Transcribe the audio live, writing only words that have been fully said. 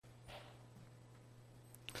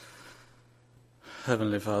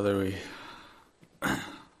Heavenly Father, we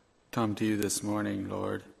come to you this morning,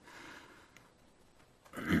 Lord,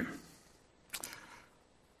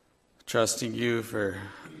 trusting you for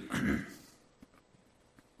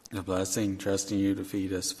the blessing, trusting you to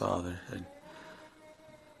feed us, Father,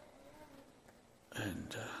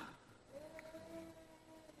 and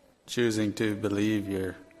choosing to believe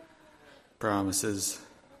your promises,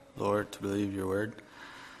 Lord, to believe your word.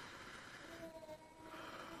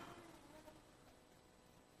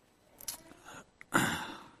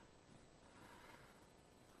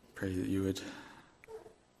 Pray that you would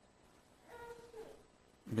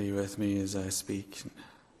be with me as I speak.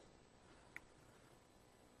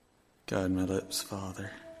 Guide my lips,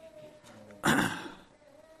 Father.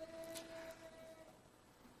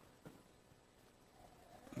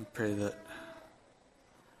 Pray that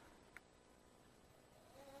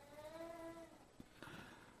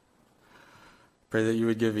you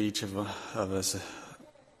would give each of us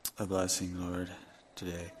a blessing, Lord,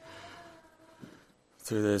 today.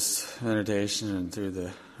 Through this meditation and through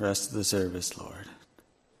the rest of the service, Lord.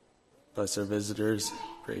 Bless our visitors.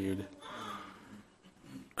 Pray you'd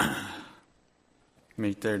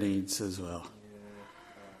meet their needs as well.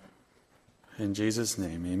 In Jesus'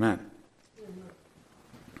 name, amen.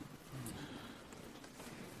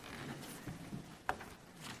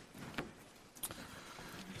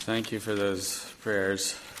 Thank you for those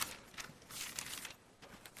prayers.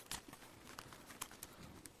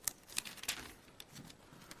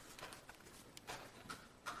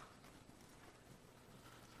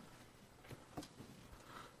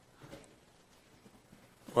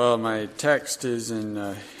 Well, my text is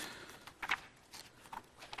in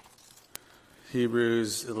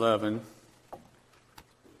Hebrews 11.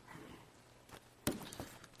 The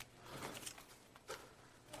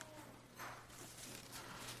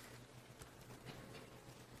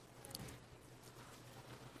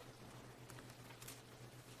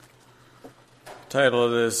title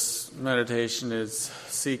of this meditation is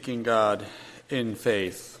Seeking God in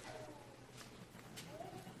Faith.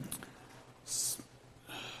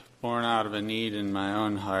 Born out of a need in my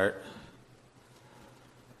own heart,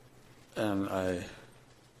 and I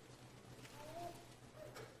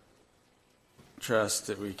trust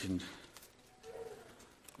that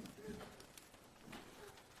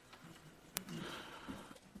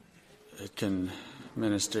it can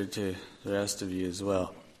minister to the rest of you as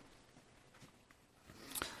well.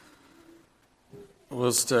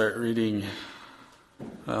 We'll start reading,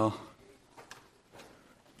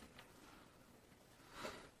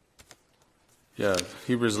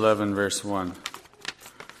 Hebrews 11, verse 1.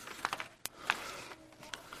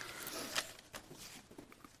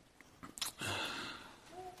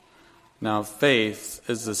 Now faith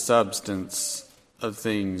is the substance of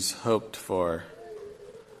things hoped for,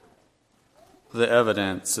 the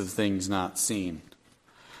evidence of things not seen.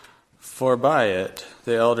 For by it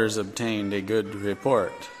the elders obtained a good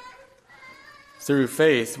report. Through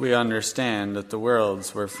faith we understand that the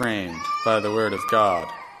worlds were framed by the word of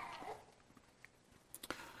God,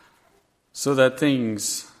 so that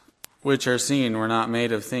things which are seen were not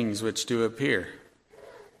made of things which do appear.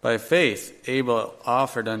 By faith Abel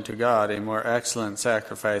offered unto God a more excellent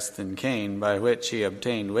sacrifice than Cain, by which he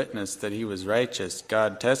obtained witness that he was righteous,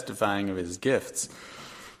 God testifying of his gifts.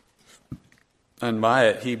 And by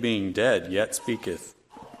it he being dead yet speaketh.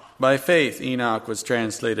 By faith Enoch was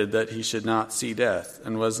translated that he should not see death,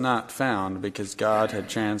 and was not found, because God had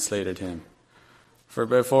translated him. For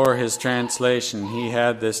before his translation he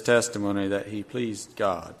had this testimony that he pleased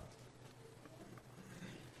God.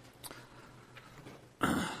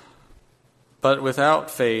 But without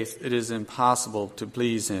faith it is impossible to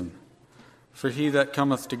please him. For he that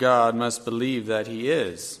cometh to God must believe that he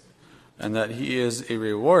is, and that he is a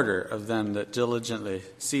rewarder of them that diligently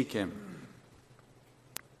seek him.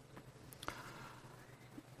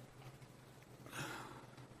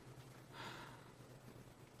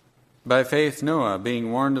 By faith Noah,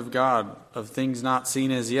 being warned of God of things not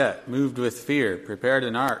seen as yet, moved with fear, prepared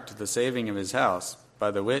an ark to the saving of his house, by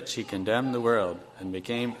the which he condemned the world, and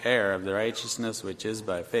became heir of the righteousness which is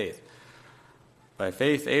by faith. By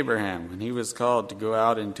faith Abraham, when he was called to go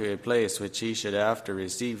out into a place which he should after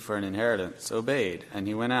receive for an inheritance, obeyed, and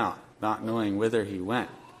he went out, not knowing whither he went.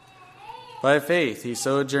 By faith he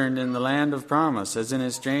sojourned in the land of promise, as in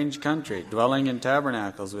a strange country, dwelling in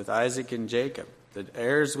tabernacles with Isaac and Jacob, the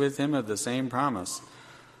heirs with him of the same promise.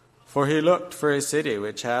 For he looked for a city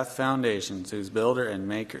which hath foundations, whose builder and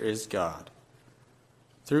maker is God.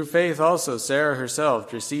 Through faith also Sarah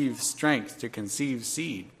herself received strength to conceive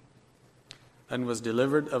seed, and was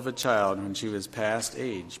delivered of a child when she was past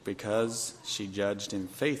age, because she judged him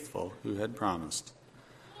faithful who had promised.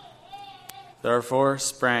 Therefore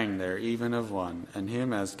sprang there even of one, and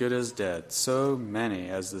him as good as dead, so many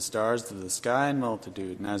as the stars of the sky in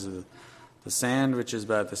multitude, and as the sand which is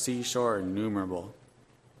by the seashore innumerable.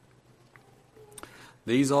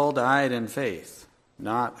 These all died in faith,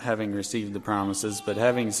 not having received the promises, but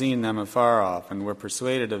having seen them afar off, and were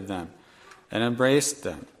persuaded of them, and embraced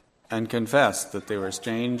them, and confessed that they were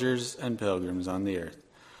strangers and pilgrims on the earth.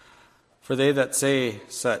 For they that say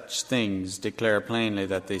such things declare plainly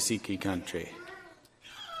that they seek a country.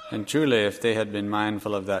 And truly, if they had been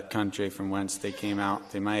mindful of that country from whence they came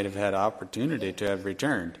out, they might have had opportunity to have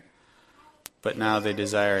returned. But now they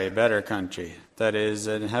desire a better country, that is,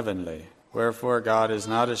 an heavenly. Wherefore God is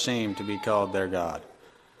not ashamed to be called their God,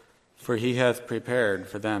 for he hath prepared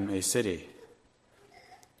for them a city.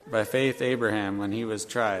 By faith Abraham, when he was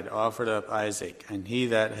tried, offered up Isaac, and he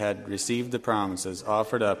that had received the promises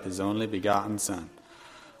offered up his only begotten son,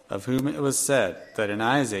 of whom it was said, that in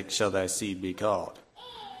Isaac shall thy seed be called,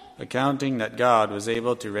 accounting that God was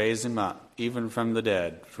able to raise him up, even from the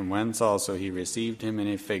dead, from whence also he received him in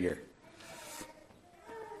a figure.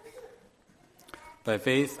 By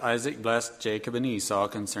faith Isaac blessed Jacob and Esau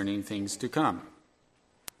concerning things to come.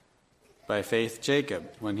 By faith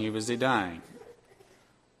Jacob, when he was dying,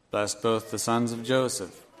 blessed both the sons of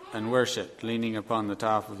Joseph, and worshipped, leaning upon the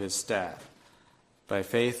top of his staff. By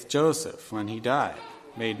faith Joseph, when he died,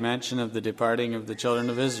 made mention of the departing of the children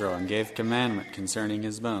of Israel, and gave commandment concerning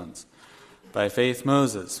his bones. By faith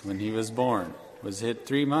Moses, when he was born, was hid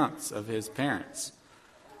 3 months of his parents,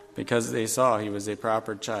 because they saw he was a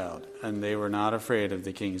proper child, and they were not afraid of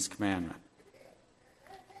the king's commandment.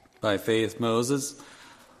 By faith Moses,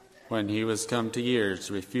 when he was come to years,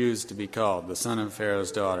 refused to be called the son of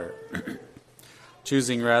Pharaoh's daughter,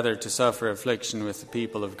 choosing rather to suffer affliction with the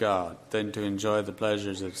people of God than to enjoy the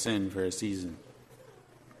pleasures of sin for a season,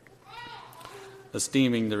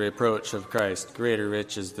 esteeming the reproach of Christ greater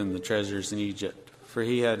riches than the treasures in Egypt, for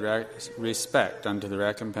he had respect unto the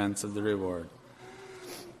recompense of the reward.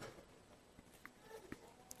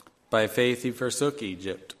 By faith he forsook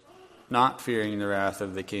Egypt, not fearing the wrath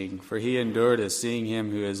of the king, for he endured as seeing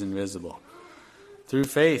him who is invisible. Through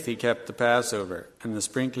faith he kept the Passover and the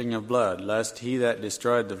sprinkling of blood, lest he that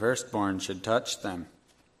destroyed the firstborn should touch them.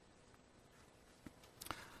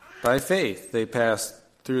 By faith they passed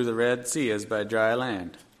through the Red Sea as by dry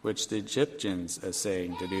land, which the Egyptians,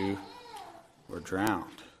 essaying to do, were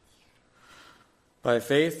drowned. By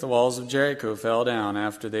faith the walls of Jericho fell down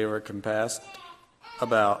after they were compassed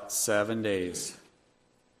about 7 days.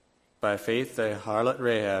 By faith the harlot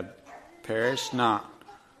Rahab perished not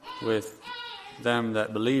with them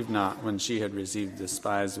that believed not, when she had received the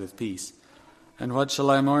spies with peace. And what shall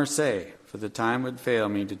I more say? For the time would fail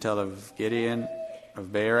me to tell of Gideon,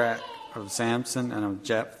 of Barak, of Samson, and of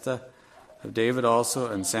Jephthah, of David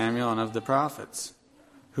also, and Samuel, and of the prophets,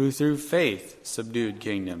 who through faith subdued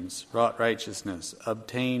kingdoms, wrought righteousness,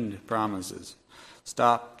 obtained promises,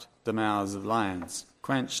 stopped the mouths of lions,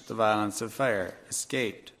 quenched the violence of fire,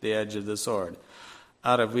 escaped the edge of the sword,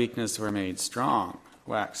 out of weakness were made strong,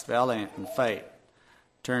 waxed valiant in fight,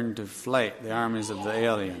 turned to flight the armies of the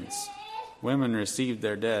aliens. Women received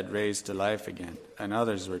their dead raised to life again, and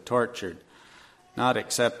others were tortured, not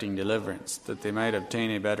accepting deliverance, that they might obtain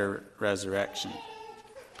a better resurrection.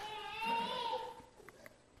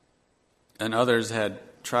 And others had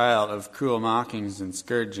trial of cruel mockings and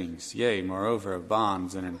scourgings, yea, moreover of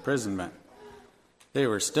bonds and imprisonment. They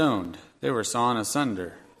were stoned, they were sawn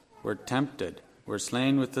asunder, were tempted, were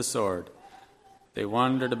slain with the sword. They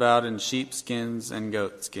wandered about in sheepskins and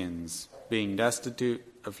goatskins, being destitute,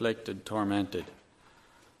 afflicted, tormented,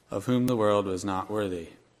 of whom the world was not worthy.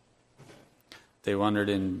 They wandered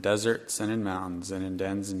in deserts and in mountains and in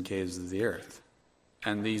dens and caves of the earth.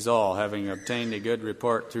 And these all, having obtained a good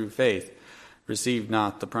report through faith, received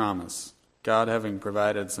not the promise, God having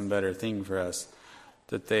provided some better thing for us,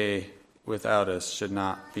 that they without us should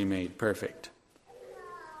not be made perfect.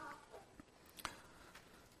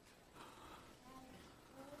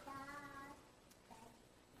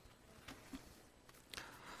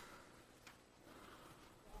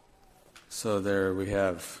 So there we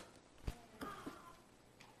have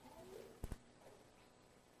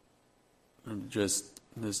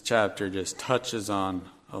this chapter just touches on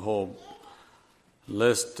a whole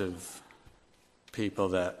list of people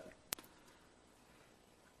that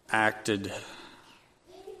acted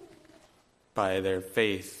by their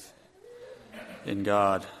faith in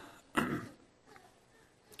God.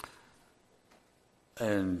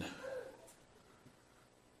 And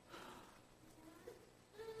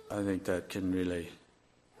I think that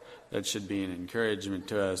should be an encouragement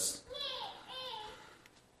to us,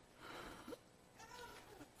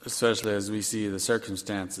 especially as we see the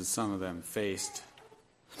circumstances some of them faced.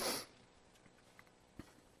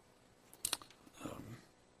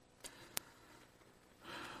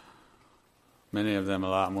 Many of them a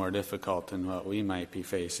lot more difficult than what we might be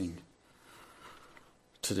facing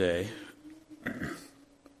today.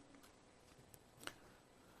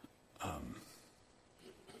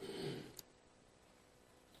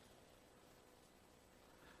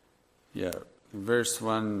 Verse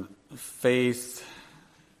 1, faith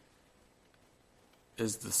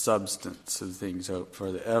is the substance of things hoped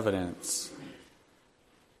for, the evidence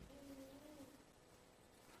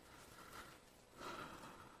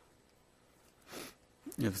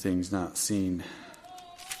of things not seen.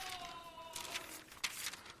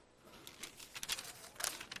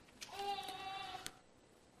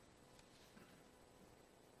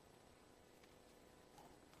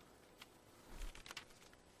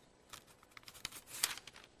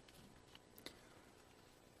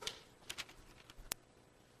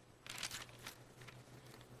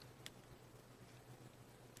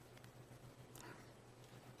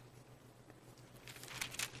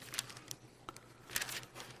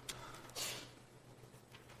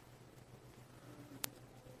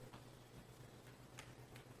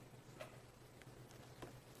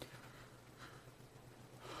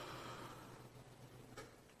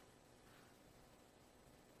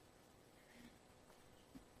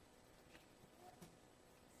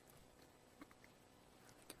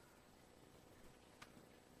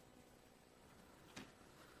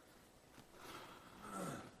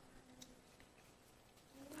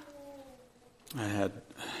 I had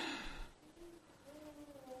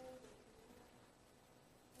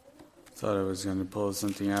thought I was going to pull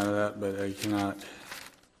something out of that, but I cannot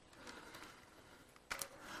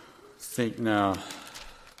think now.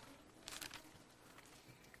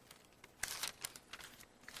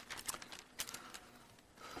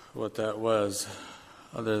 What that was,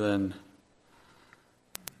 other than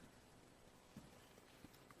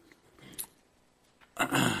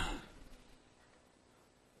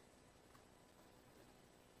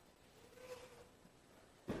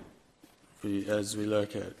as we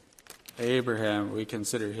look at Abraham, we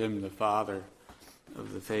consider him the father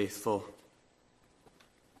of the faithful.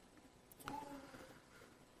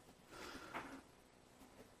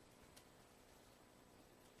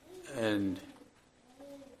 And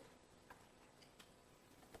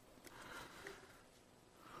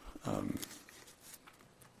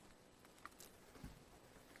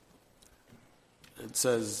it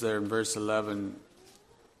says there in verse 11,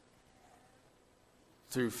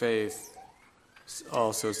 through faith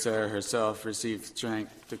also Sarah herself received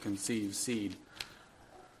strength to conceive seed.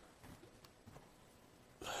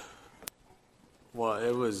 Well,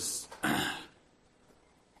 it was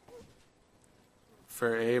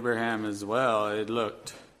for Abraham as well, it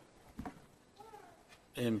looked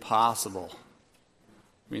impossible.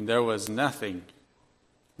 I mean, there was nothing,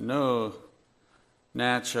 no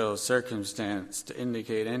natural circumstance to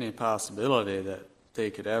indicate any possibility that they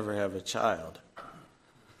could ever have a child.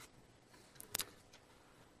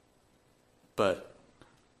 But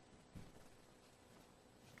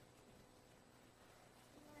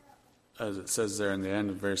as it says there in the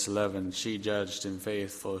end of verse 11, she judged him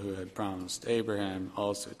faithful who had promised. Abraham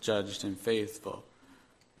also judged him faithful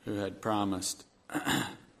who had promised.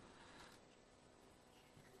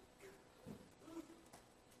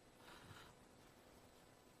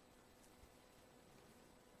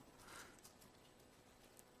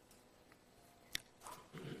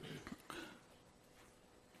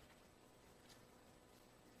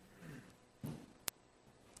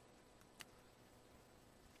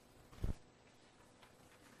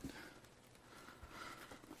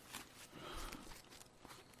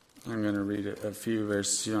 I'm going to read a few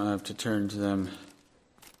verses. You don't have to turn to them.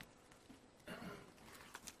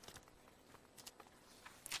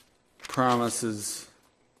 Promises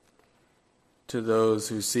to those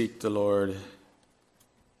who seek the Lord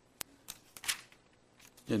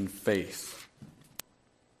in faith.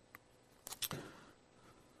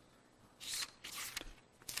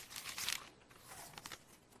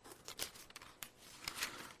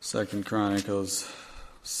 Second Chronicles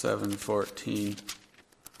 7:14.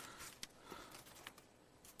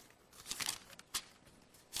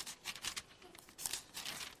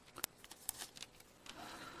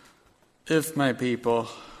 If my people,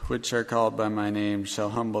 which are called by my name,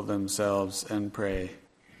 shall humble themselves and pray,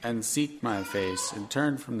 and seek my face, and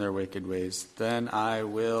turn from their wicked ways, then I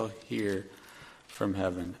will hear from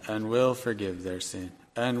heaven, and will forgive their sin,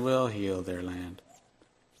 and will heal their land.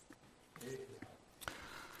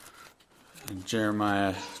 in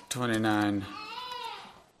Jeremiah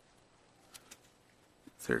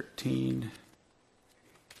 29:13.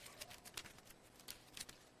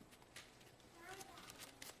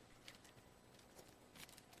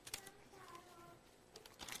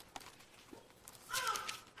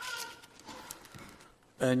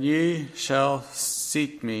 And ye shall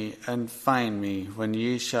seek me and find me when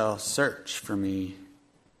ye shall search for me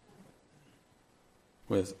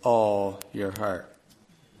with all your heart.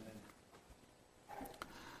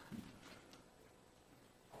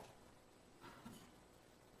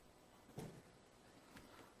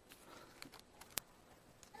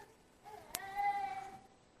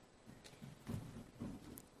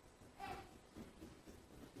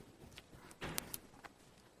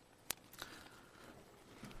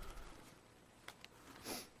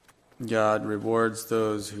 God rewards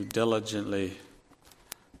those who diligently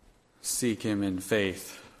seek him in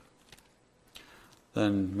faith.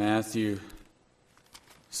 Then Matthew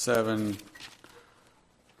 7,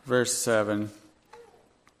 verse 7,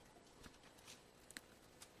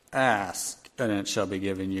 ask, and it shall be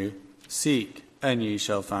given you. Seek, and ye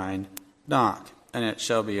shall find. Knock, and it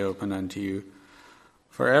shall be opened unto you.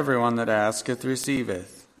 For everyone that asketh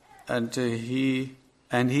receiveth, and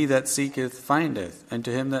he that seeketh findeth, and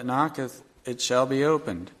to him that knocketh it shall be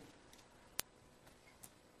opened.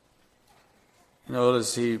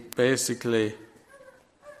 Notice he basically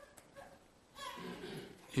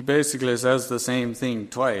says the same thing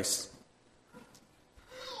twice.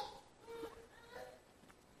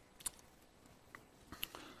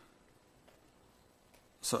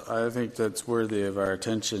 So I think that's worthy of our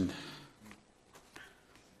attention.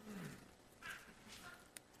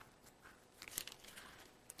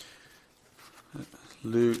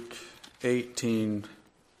 Luke 18,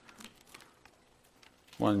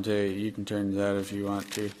 1-8. You can turn to that if you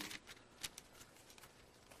want to.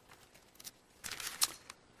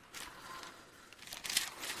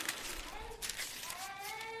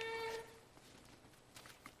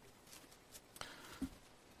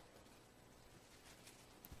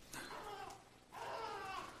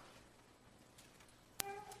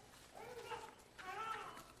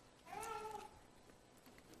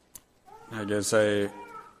 I guess I'll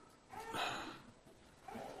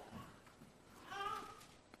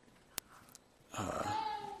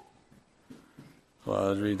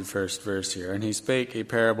read the first verse here. And he spake a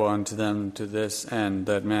parable unto them to this end,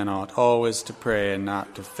 that men ought always to pray and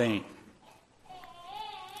not to faint.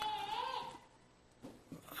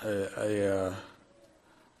 I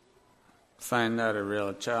find that a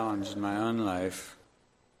real challenge in my own life.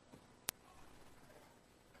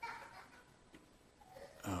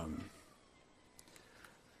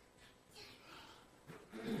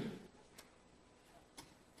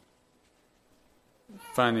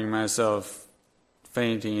 Finding myself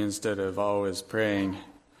fainting instead of always praying.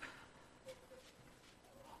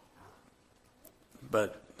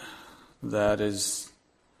 But that is,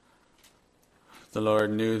 the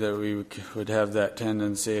Lord knew that we would have that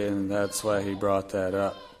tendency, and that's why he brought that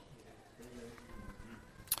up.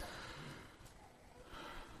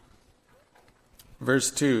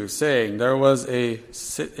 Verse 2, saying, there was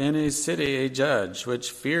in a city a judge,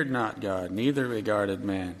 which feared not God, neither regarded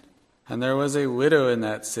man. And there was a widow in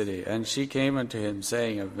that city, and she came unto him,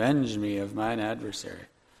 saying, avenge me of mine adversary.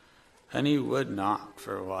 And he would not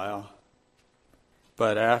for a while.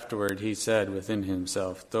 But afterward he said within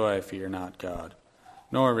himself, though I fear not God,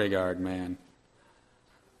 nor regard man,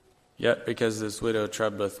 yet because this widow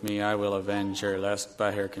troubleth me, I will avenge her, lest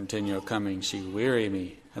by her continual coming she weary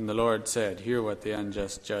me. And the Lord said, hear what the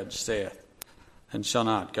unjust judge saith. And shall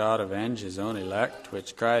not God avenge his own elect,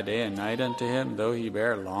 which cry day and night unto him, though he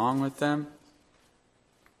bear long with them?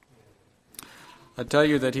 I tell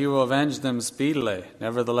you that he will avenge them speedily.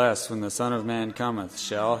 Nevertheless, when the Son of Man cometh,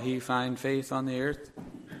 shall he find faith on the earth?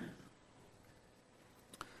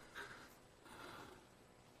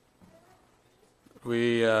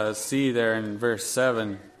 We see there in verse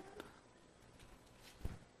 7,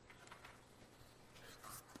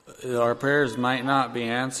 our prayers might not be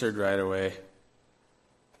answered right away.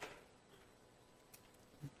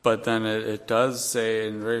 But then it does say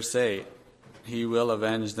in verse 8, he will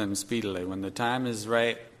avenge them speedily. When the time is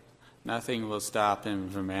right, nothing will stop him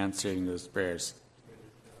from answering those prayers.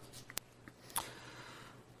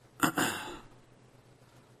 But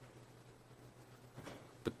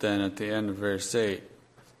then at the end of verse 8,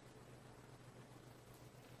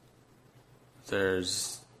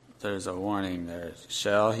 there's a warning there.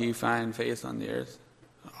 Shall he find faith on the earth?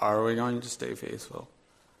 Are we going to stay faithful?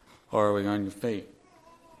 Or are we going to faint?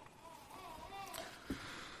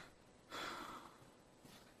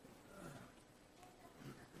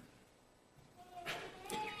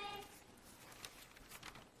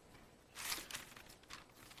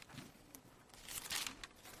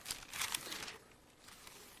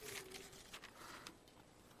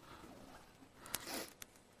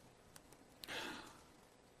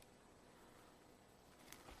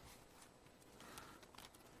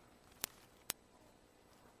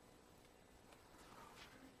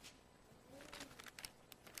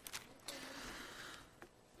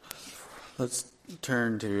 Let's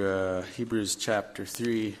turn to Hebrews chapter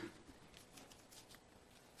 3.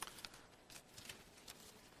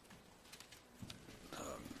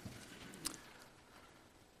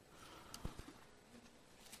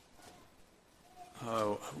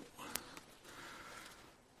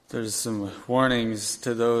 There's some warnings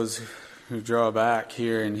to those who draw back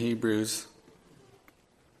here in Hebrews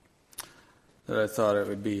that I thought it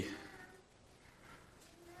would be.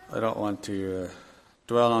 I don't want to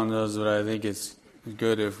dwell on those, but I think it's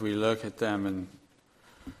good if we look at them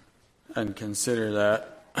and consider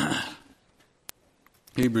that.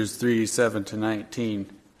 Hebrews 3, 7-19.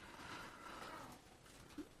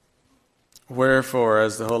 Wherefore,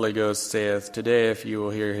 as the Holy Ghost saith, today if you will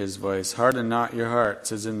hear his voice, harden not your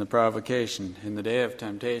hearts as in the provocation, in the day of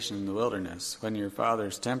temptation in the wilderness, when your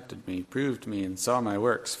fathers tempted me, proved me, and saw my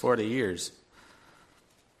works 40 years.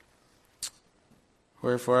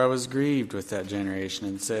 Wherefore I was grieved with that generation,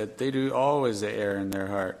 and said, they do always err in their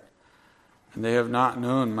heart, and they have not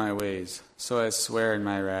known my ways. So I swear in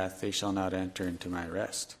my wrath, they shall not enter into my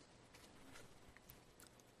rest.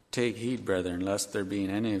 Take heed, brethren, lest there be in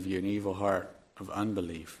any of you an evil heart of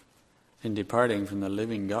unbelief, in departing from the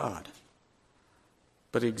living God.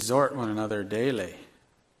 But exhort one another daily,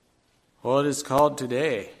 while it is called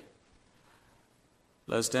today,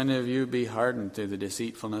 lest any of you be hardened through the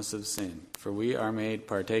deceitfulness of sin. For we are made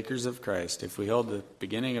partakers of Christ, if we hold the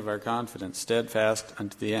beginning of our confidence steadfast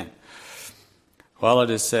unto the end. While it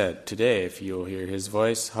is said, today, if you will hear his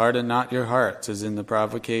voice, harden not your hearts as in the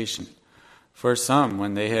provocation. For some,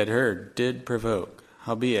 when they had heard, did provoke,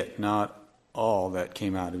 howbeit not all that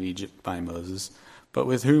came out of Egypt by Moses. But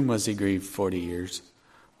with whom was he grieved 40 years?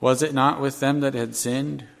 Was it not with them that had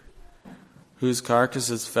sinned, whose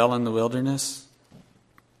carcasses fell in the wilderness?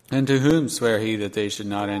 And to whom sware he that they should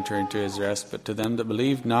not enter into his rest, but to them that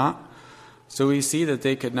believed not? So we see that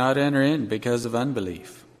they could not enter in because of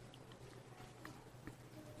unbelief.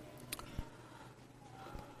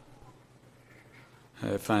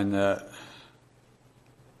 I find that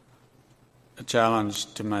a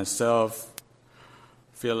challenge to myself.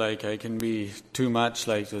 I feel like I can be too much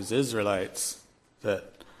like those Israelites that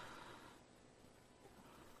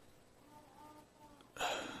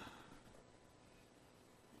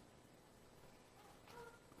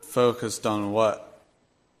focused on what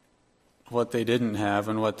they didn't have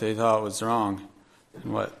and what they thought was wrong,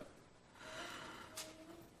 and what,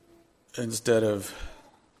 instead of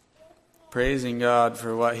praising God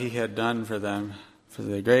for what he had done for them, for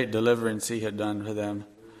the great deliverance he had done for them.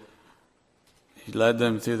 He led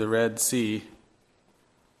them through the Red Sea,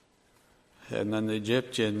 and then the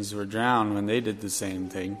Egyptians were drowned when they did the same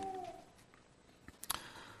thing.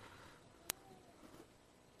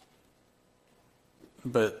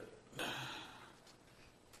 But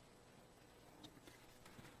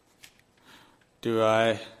do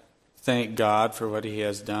I thank God for what he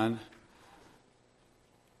has done?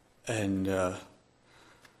 And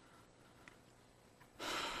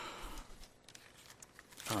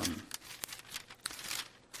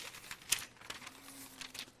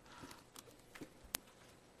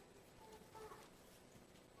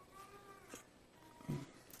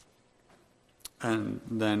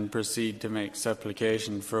then proceed to make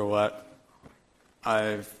supplication for what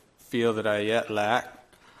I feel that I yet lack?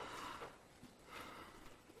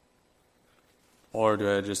 Or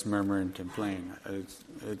do I just murmur and complain?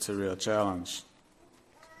 It's a real challenge.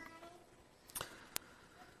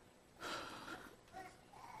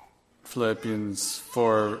 Philippians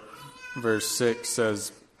 4 verse 6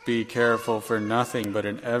 says, be careful for nothing, but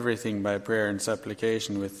in everything by prayer and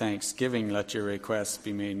supplication with thanksgiving let your requests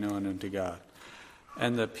be made known unto God.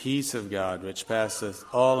 And the peace of God, which passeth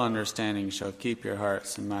all understanding, shall keep your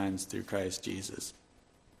hearts and minds through Christ Jesus.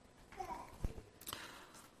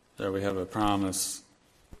 There we have a promise.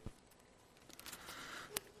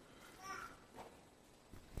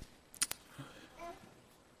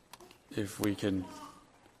 If we can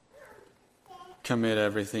commit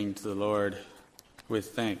everything to the Lord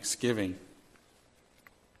with thanksgiving.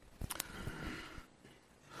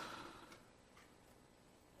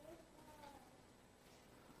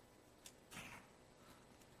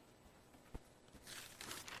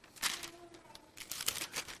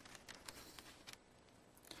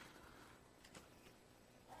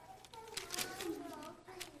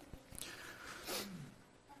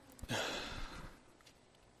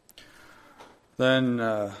 Then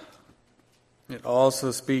it also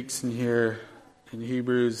speaks in here in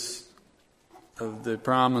Hebrews of the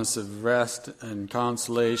promise of rest and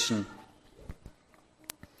consolation.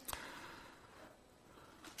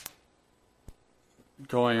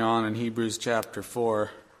 Going on in Hebrews chapter 4,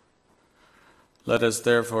 Let us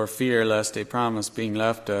therefore fear lest a promise being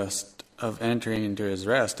left us of entering into his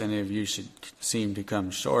rest, any of you should seem to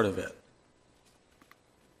come short of it.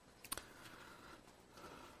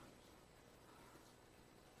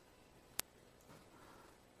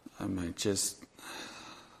 I might just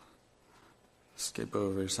skip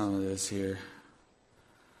over some of this here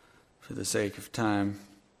for the sake of time.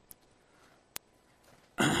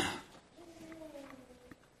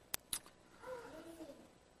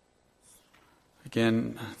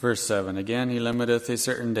 Again, verse 7, Again he limiteth a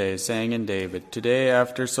certain day, saying in David, Today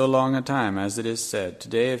after so long a time, as it is said,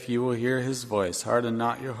 Today if you will hear his voice, harden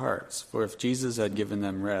not your hearts. For if Jesus had given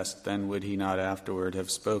them rest, then would he not afterward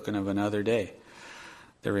have spoken of another day?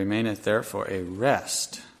 There remaineth therefore a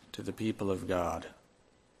rest to the people of God.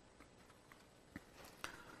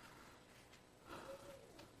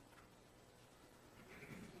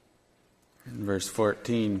 In verse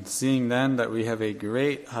 14, Seeing then that we have a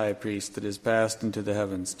great high priest that is passed into the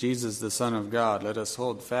heavens, Jesus the Son of God, let us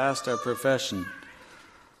hold fast our profession.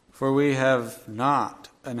 For we have not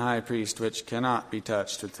an high priest which cannot be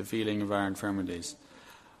touched with the feeling of our infirmities,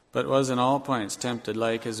 but was in all points tempted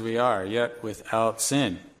like as we are, yet without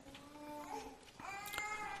sin.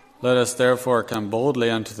 Let us therefore come boldly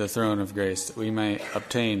unto the throne of grace, that we may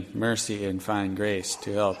obtain mercy and find grace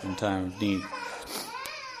to help in time of need.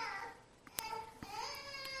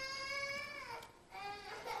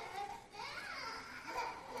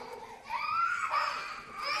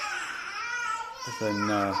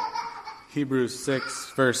 In Hebrews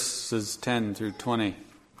 6, verses 10 through 20.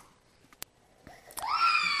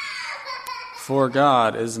 For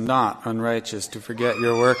God is not unrighteous to forget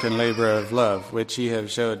your work and labor of love, which ye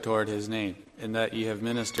have showed toward his name, in that ye have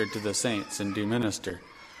ministered to the saints and do minister.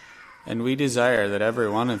 And we desire that every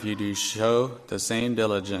one of you do show the same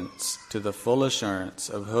diligence to the full assurance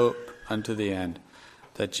of hope unto the end,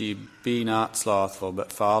 that ye be not slothful,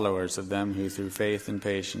 but followers of them who through faith and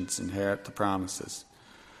patience inherit the promises.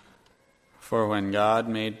 For when God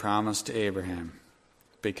made promise to Abraham,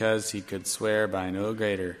 because he could swear by no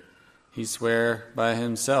greater, he sware by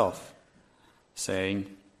himself,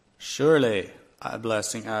 saying, Surely a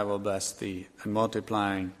blessing I will bless thee, and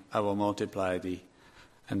multiplying I will multiply thee.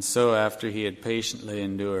 And so after he had patiently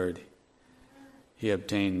endured, he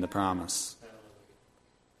obtained the promise.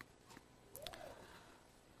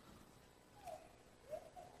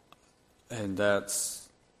 And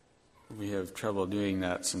we have trouble doing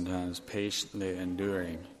that sometimes, patiently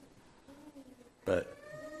enduring. But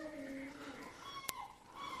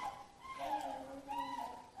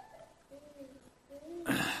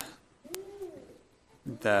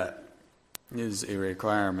that is a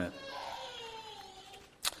requirement.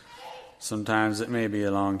 Sometimes it may be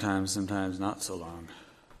a long time, sometimes not so long.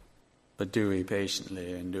 But do we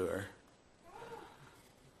patiently endure?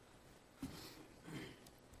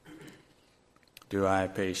 Do I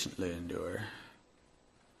patiently endure?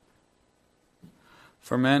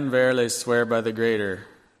 For men verily swear by the greater,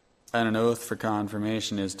 and an oath for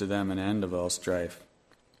confirmation is to them an end of all strife.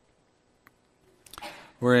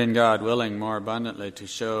 Wherein God, willing more abundantly to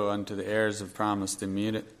show unto the heirs of promise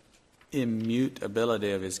the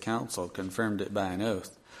immutability of his counsel, confirmed it by an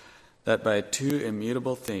oath, that by two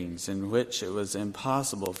immutable things, in which it was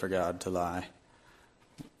impossible for God to lie,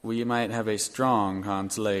 we might have a strong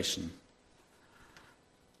consolation,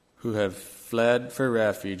 who have fled for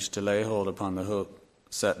refuge to lay hold upon the hope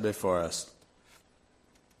set before us,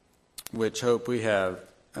 which hope we have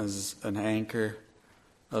as an anchor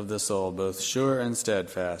of the soul, both sure and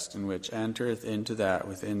steadfast, and which entereth into that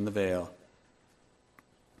within the veil,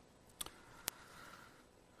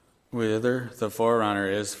 whither the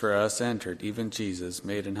forerunner is for us entered, even Jesus,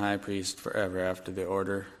 made an high priest forever after the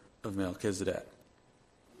order of Melchizedek.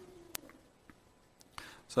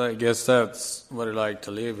 So I guess that's what I'd like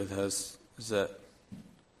to leave with us, is that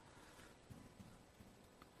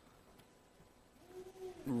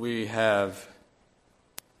we have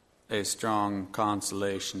a strong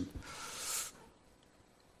consolation.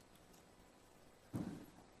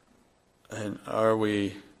 And are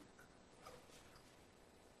we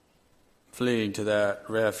fleeing to that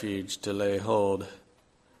refuge to lay hold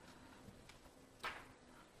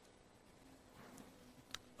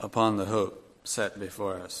upon the hope set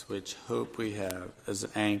before us, which hope we have as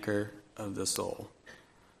an anchor of the soul?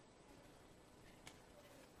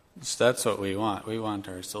 So that's what we want. We want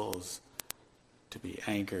our souls to be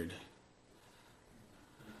anchored.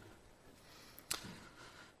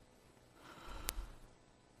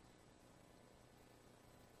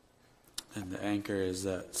 And the anchor is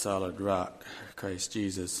that solid rock, Christ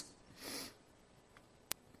Jesus.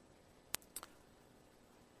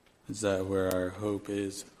 Is that where our hope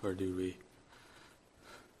is, or do we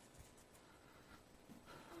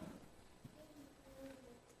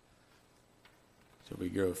till we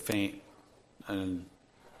grow faint and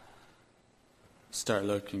start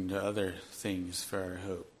looking to other things for our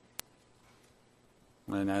hope.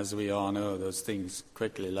 And as we all know, those things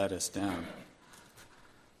quickly let us down.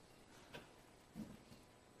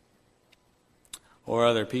 Or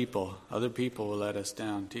other people. Other people will let us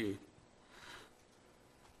down too.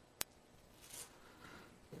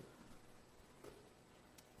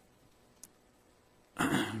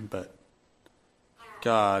 But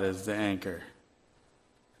God is the anchor.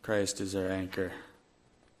 Christ is our anchor.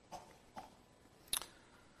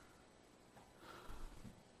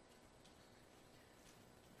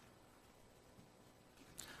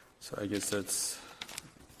 So I guess that's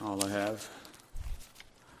all I have.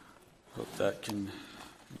 Hope that can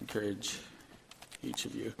encourage each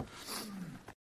of you.